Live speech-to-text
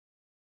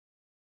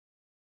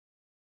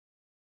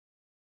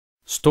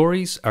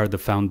Stories are the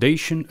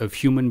foundation of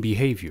human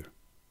behavior.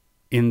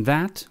 In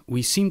that,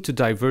 we seem to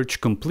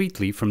diverge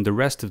completely from the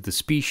rest of the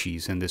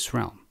species in this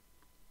realm.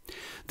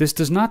 This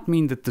does not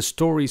mean that the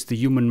stories the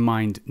human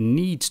mind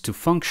needs to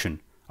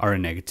function are a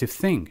negative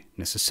thing,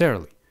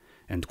 necessarily,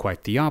 and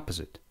quite the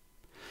opposite.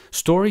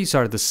 Stories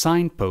are the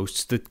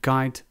signposts that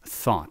guide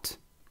thought.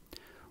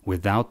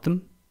 Without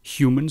them,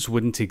 humans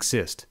wouldn't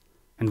exist,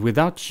 and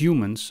without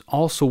humans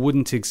also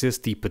wouldn't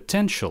exist the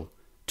potential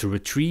to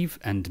retrieve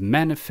and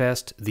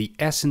manifest the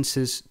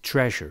essence's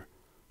treasure,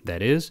 that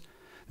is,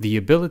 the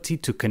ability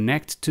to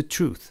connect to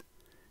truth,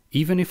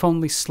 even if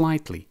only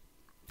slightly,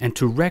 and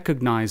to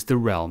recognize the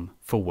realm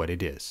for what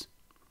it is.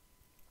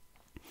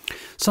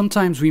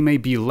 Sometimes we may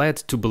be led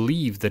to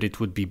believe that it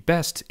would be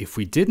best if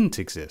we didn't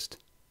exist,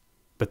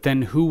 but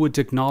then who would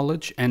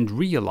acknowledge and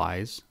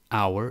realize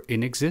our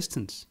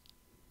inexistence?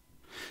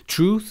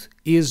 Truth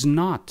is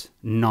not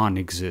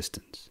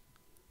non-existence.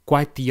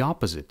 Quite the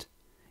opposite.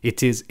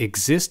 It is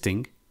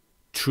existing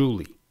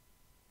truly.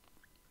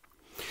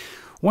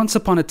 Once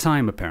upon a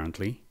time,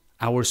 apparently,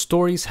 our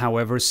stories,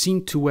 however,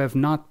 seem to have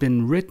not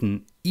been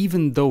written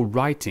even though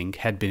writing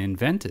had been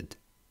invented.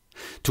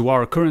 To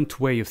our current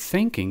way of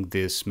thinking,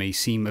 this may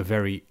seem a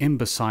very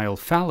imbecile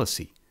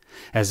fallacy,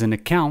 as an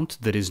account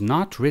that is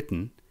not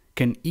written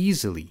can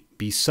easily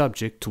be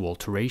subject to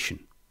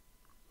alteration.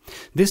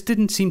 This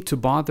didn't seem to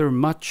bother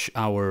much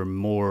our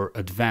more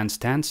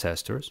advanced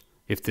ancestors,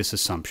 if this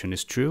assumption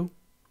is true.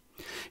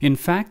 In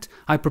fact,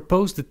 I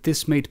propose that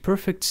this made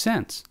perfect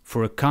sense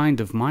for a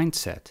kind of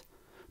mindset,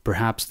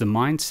 perhaps the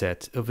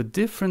mindset of a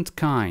different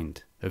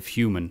kind of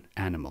human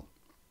animal.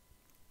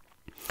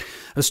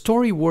 A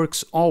story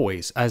works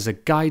always as a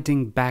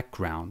guiding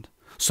background,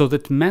 so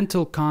that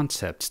mental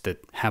concepts that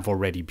have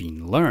already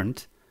been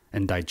learned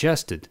and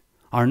digested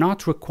are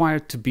not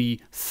required to be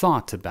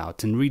thought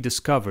about and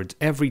rediscovered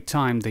every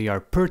time they are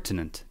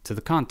pertinent to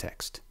the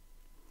context.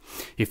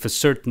 If a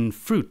certain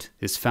fruit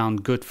is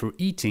found good for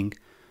eating,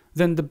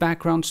 then the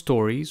background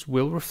stories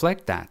will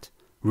reflect that,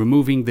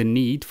 removing the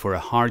need for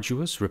a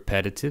arduous,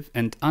 repetitive,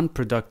 and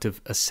unproductive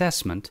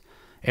assessment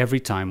every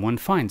time one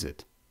finds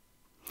it.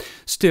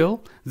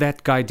 Still,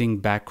 that guiding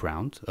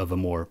background of a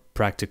more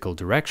practical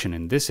direction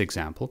in this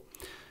example,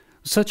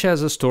 such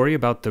as a story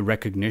about the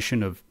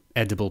recognition of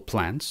edible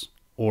plants,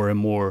 or a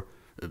more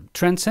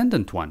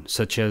transcendent one,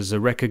 such as a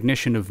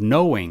recognition of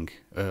knowing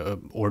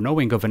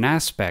of an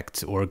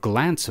aspect or a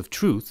glance of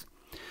truth,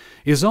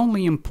 is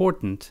only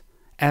important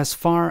as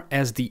far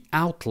as the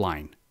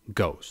outline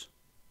goes.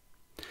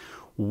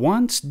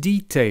 Once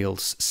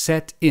details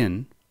set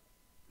in,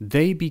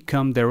 they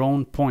become their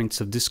own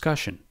points of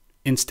discussion,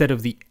 instead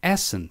of the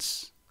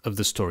essence of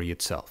the story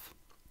itself.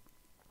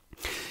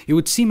 It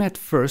would seem at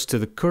first to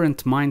the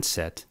current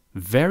mindset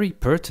very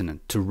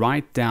pertinent to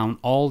write down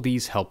all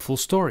these helpful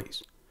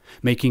stories,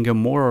 making a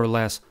more or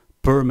less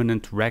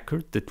permanent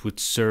record that would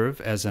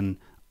serve as an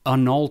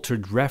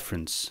unaltered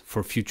reference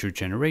for future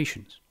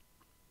generations.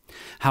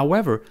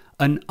 However,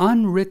 an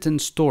unwritten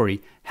story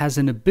has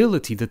an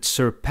ability that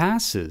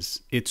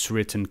surpasses its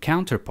written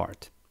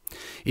counterpart.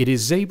 It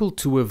is able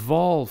to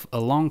evolve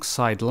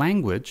alongside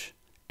language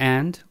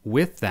and,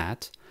 with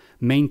that,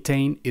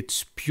 maintain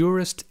its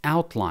purest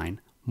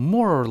outline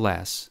more or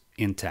less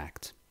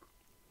intact.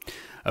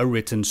 A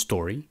written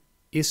story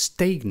is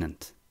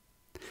stagnant.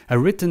 A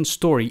written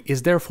story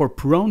is therefore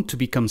prone to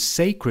become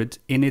sacred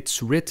in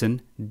its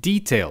written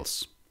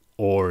details,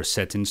 or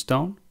set in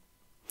stone,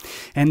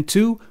 and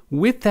to,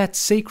 with that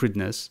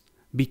sacredness,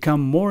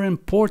 become more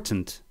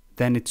important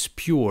than its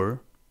pure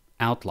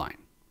outline.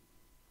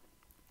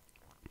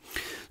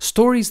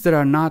 Stories that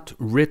are not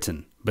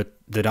written, but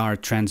that are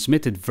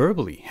transmitted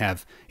verbally,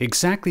 have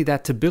exactly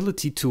that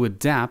ability to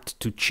adapt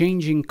to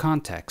changing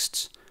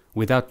contexts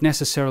without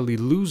necessarily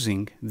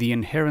losing the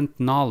inherent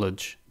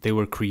knowledge they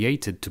were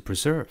created to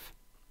preserve.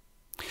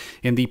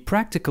 In the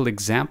practical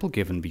example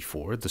given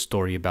before, the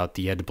story about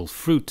the edible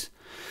fruit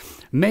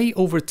may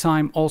over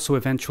time also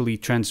eventually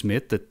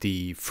transmit that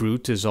the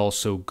fruit is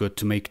also good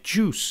to make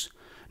juice,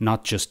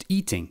 not just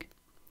eating.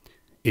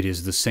 It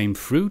is the same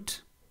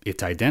fruit,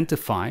 it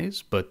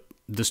identifies, but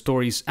the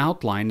story's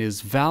outline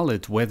is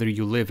valid whether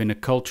you live in a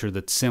culture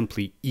that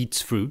simply eats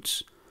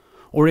fruits,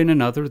 or in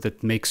another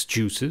that makes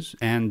juices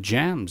and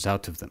jams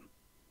out of them.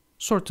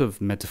 Sort of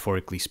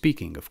metaphorically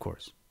speaking, of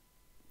course.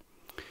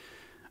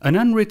 An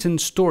unwritten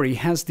story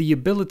has the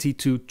ability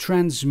to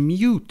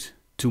transmute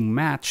to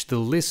match the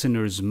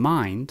listener's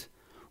mind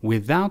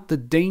without the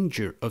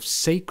danger of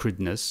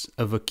sacredness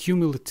of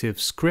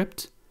accumulative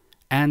script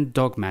and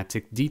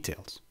dogmatic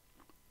details.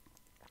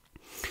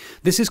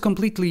 This is a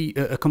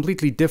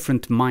completely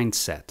different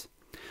mindset,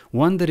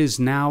 one that is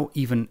now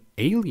even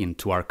alien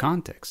to our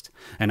context,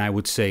 and I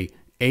would say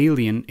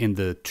alien in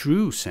the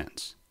true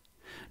sense,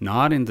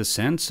 not in the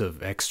sense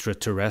of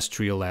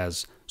extraterrestrial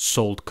as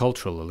sold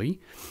culturally,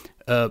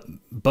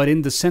 but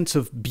in the sense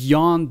of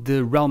beyond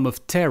the realm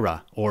of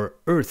Terra or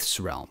Earth's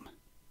realm.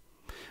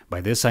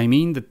 By this I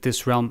mean that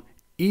this realm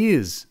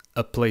is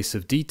a place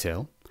of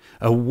detail,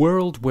 a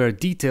world where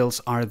details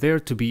are there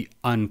to be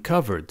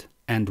uncovered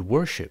and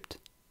worshipped,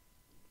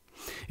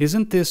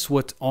 Isn't this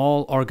what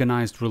all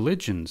organized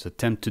religions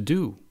attempt to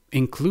do,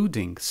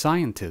 including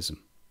scientism?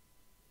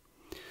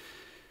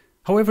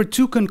 However,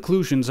 two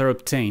conclusions are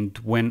obtained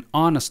when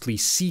honestly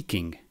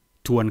seeking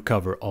to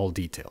uncover all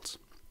details.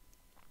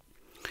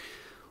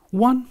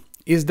 One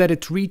is that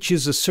it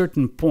reaches a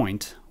certain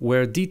point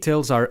where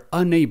details are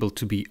unable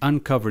to be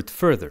uncovered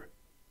further,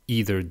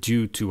 either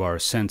due to our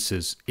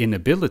senses'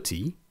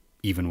 inability,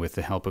 even with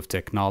the help of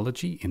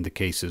technology, in the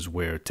cases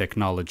where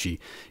technology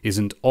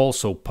isn't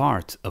also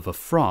part of a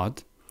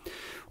fraud,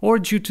 or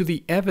due to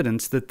the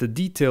evidence that the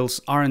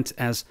details aren't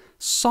as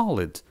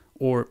solid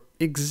or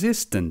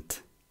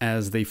existent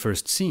as they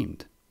first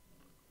seemed.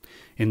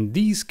 In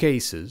these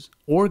cases,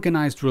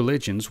 organized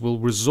religions will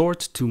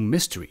resort to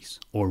mysteries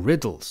or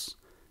riddles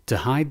to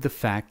hide the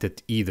fact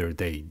that either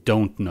they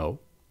don't know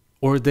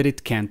or that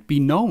it can't be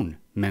known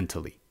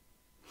mentally.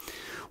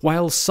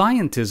 While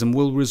scientism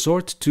will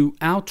resort to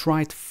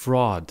outright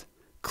fraud,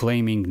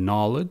 claiming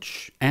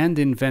knowledge and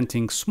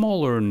inventing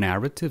smaller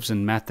narratives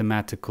and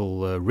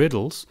mathematical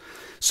riddles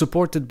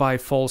supported by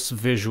false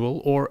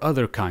visual or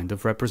other kind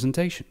of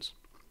representations.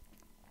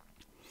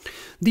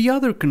 The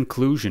other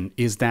conclusion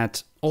is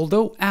that,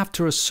 although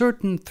after a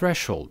certain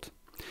threshold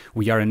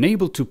we are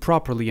unable to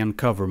properly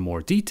uncover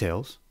more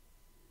details,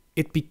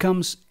 it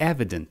becomes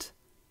evident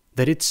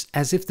that it's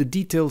as if the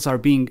details are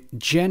being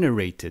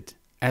generated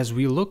as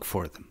we look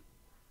for them.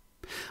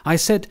 I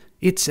said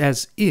it's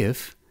as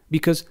if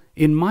because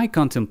in my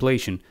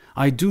contemplation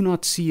I do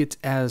not see it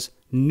as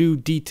new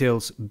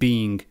details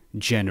being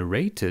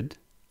generated,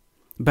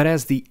 but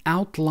as the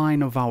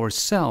outline of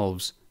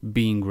ourselves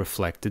being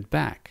reflected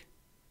back.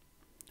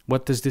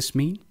 What does this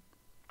mean?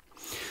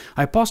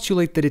 I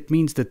postulate that it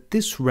means that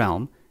this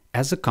realm,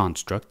 as a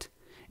construct,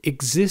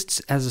 exists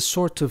as a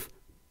sort of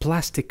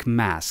plastic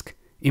mask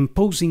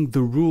imposing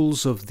the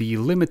rules of the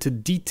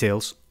limited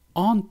details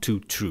onto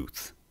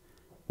truth,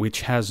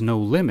 which has no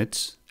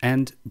limits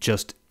and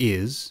just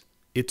is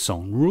its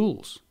own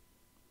rules.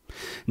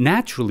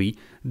 Naturally,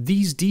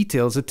 these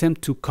details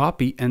attempt to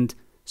copy and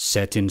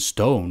set in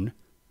stone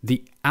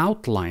the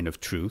outline of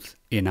truth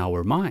in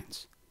our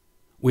minds,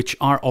 which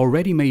are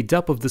already made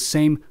up of the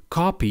same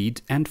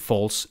copied and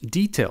false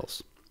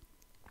details,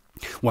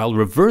 while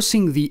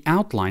reversing the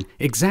outline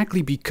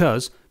exactly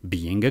because,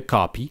 being a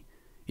copy,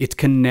 it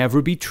can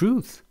never be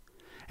truth,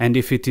 and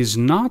if it is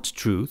not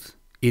truth,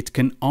 it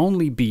can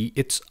only be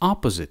its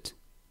opposite,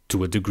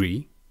 to a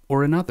degree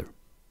or another.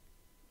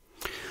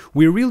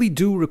 We really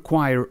do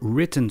require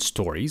written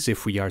stories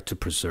if we are to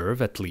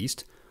preserve, at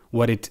least,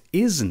 what it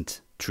isn't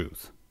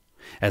truth,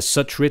 as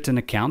such written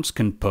accounts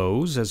can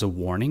pose as a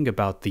warning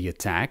about the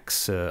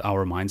attacks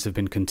our minds have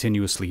been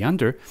continuously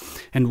under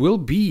and will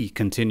be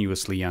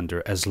continuously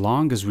under as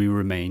long as we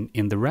remain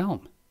in the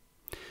realm.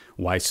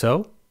 Why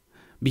so?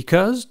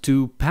 Because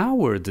to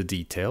power the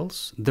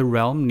details, the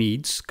realm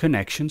needs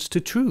connections to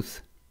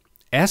truth,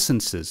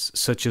 essences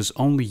such as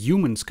only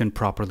humans can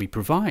properly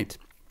provide,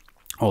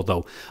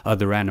 although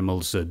other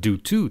animals do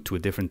too to a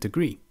different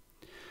degree.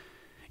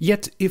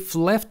 Yet, if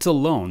left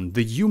alone,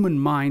 the human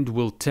mind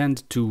will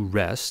tend to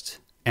rest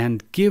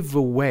and give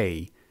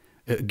way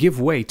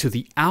to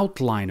the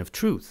outline of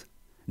truth,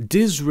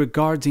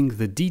 disregarding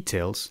the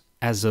details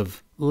as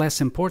of less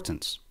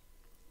importance.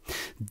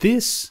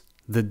 This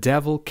the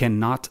devil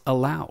cannot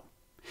allow.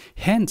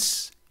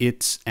 Hence,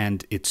 its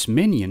and its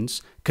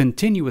minions'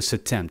 continuous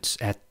attempts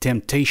at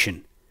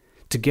temptation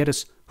to get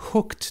us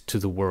hooked to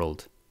the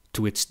world,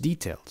 to its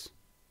details.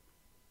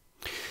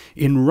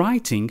 In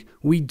writing,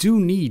 we do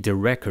need a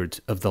record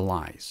of the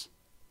lies.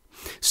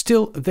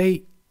 Still,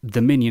 they,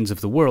 the minions of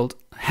the world,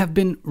 have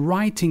been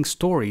writing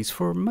stories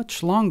for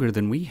much longer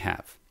than we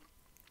have.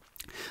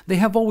 They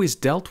have always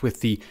dealt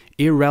with the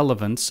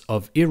irrelevance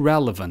of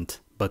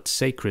irrelevant but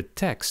sacred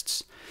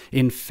texts,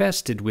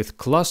 infested with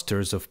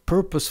clusters of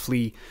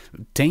purposefully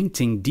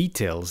tainting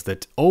details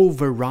that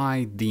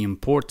override the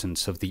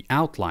importance of the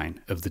outline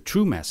of the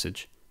true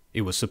message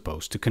it was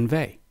supposed to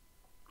convey.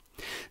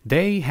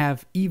 They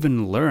have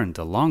even learned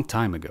a long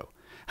time ago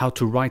how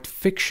to write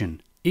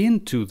fiction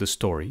into the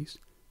stories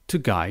to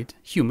guide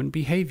human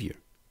behavior.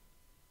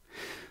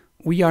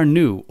 We are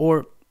new,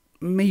 or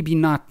maybe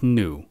not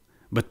new,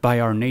 but by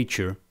our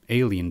nature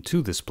alien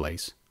to this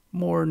place,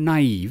 more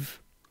naive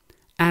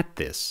at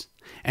this,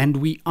 and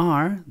we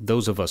are,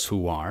 those of us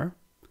who are,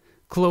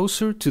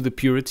 closer to the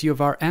purity of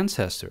our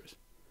ancestors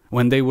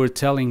when they were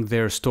telling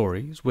their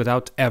stories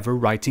without ever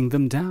writing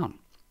them down.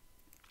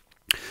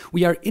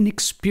 We are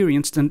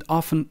inexperienced and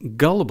often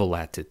gullible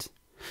at it,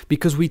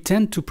 because we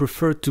tend to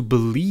prefer to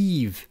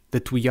believe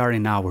that we are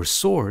in our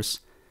source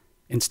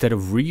instead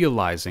of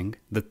realizing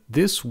that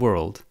this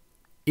world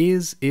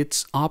is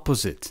its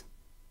opposite.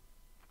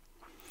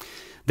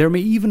 There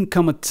may even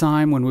come a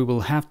time when we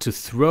will have to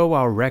throw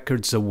our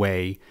records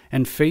away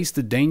and face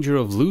the danger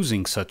of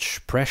losing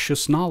such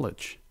precious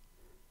knowledge,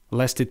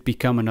 lest it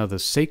become another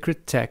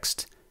sacred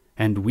text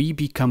and we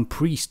become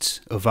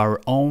priests of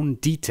our own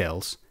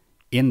details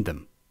in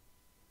them.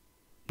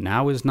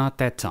 Now is not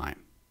that time,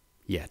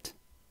 yet.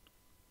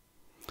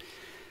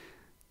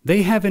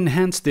 They have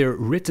enhanced their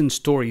written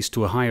stories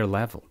to a higher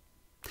level.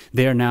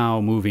 They are now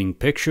moving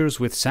pictures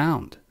with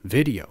sound,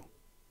 video.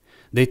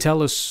 They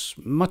tell us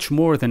much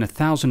more than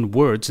 1,000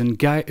 words and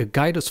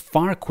guide us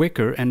far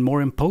quicker and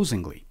more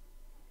imposingly.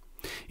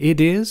 It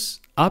is,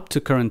 up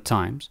to current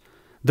times,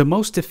 the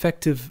most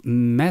effective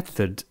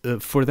method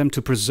for them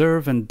to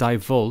preserve and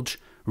divulge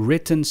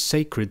written,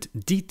 sacred,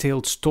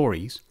 detailed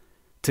stories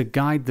to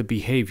guide the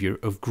behavior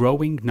of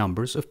growing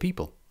numbers of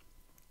people.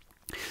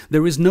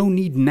 There is no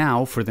need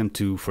now for them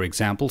to, for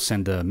example,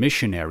 send a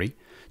missionary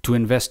to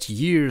invest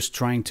years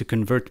trying to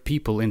convert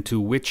people into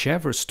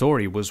whichever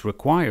story was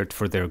required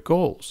for their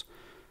goals.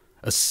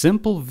 A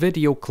simple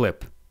video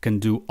clip can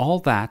do all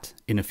that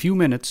in a few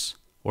minutes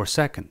or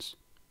seconds.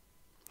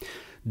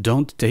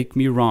 Don't take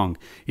me wrong,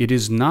 it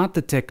is not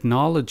the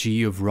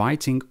technology of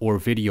writing or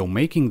video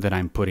making that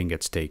I'm putting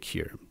at stake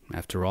here.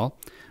 After all,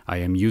 I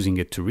am using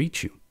it to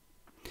reach you.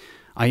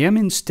 I am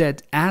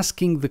instead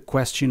asking the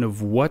question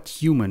of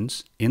what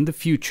humans in the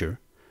future,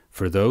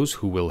 for those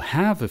who will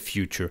have a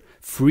future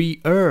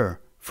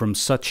freer from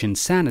such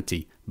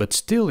insanity but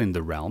still in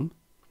the realm,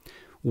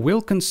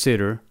 will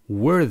consider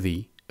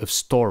worthy of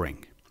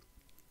storing.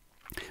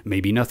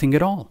 Maybe nothing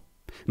at all.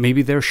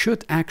 Maybe there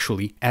should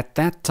actually, at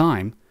that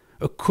time,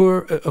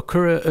 occur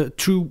a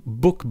true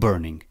book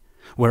burning,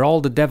 where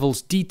all the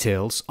devil's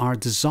details are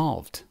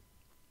dissolved.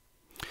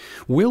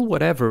 Will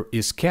whatever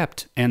is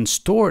kept and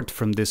stored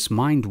from this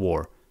mind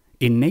war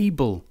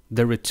enable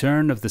the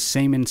return of the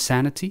same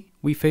insanity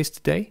we face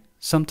today,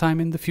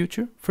 sometime in the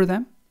future, for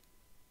them?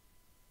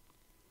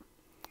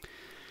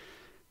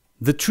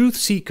 The truth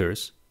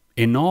seekers,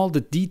 in all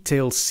the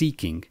detail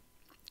seeking,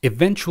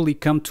 eventually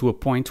come to a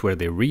point where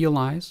they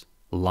realize,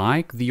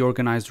 like the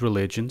organized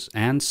religions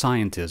and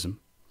scientism,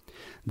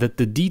 that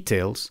the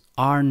details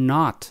are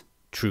not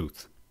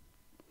truth.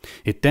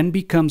 It then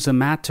becomes a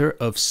matter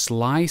of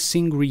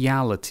slicing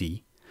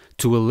reality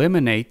to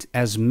eliminate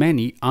as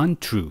many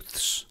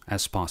untruths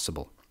as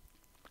possible.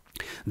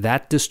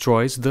 That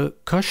destroys the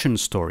cushion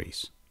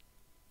stories.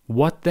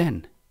 What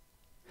then?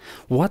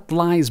 What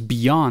lies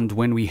beyond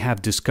when we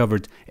have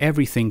discovered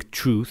everything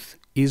truth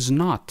is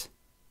not?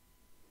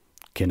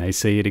 Can I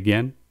say it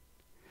again?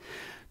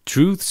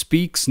 Truth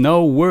speaks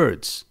no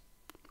words,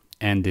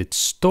 and its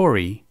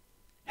story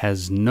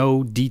has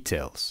no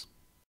details.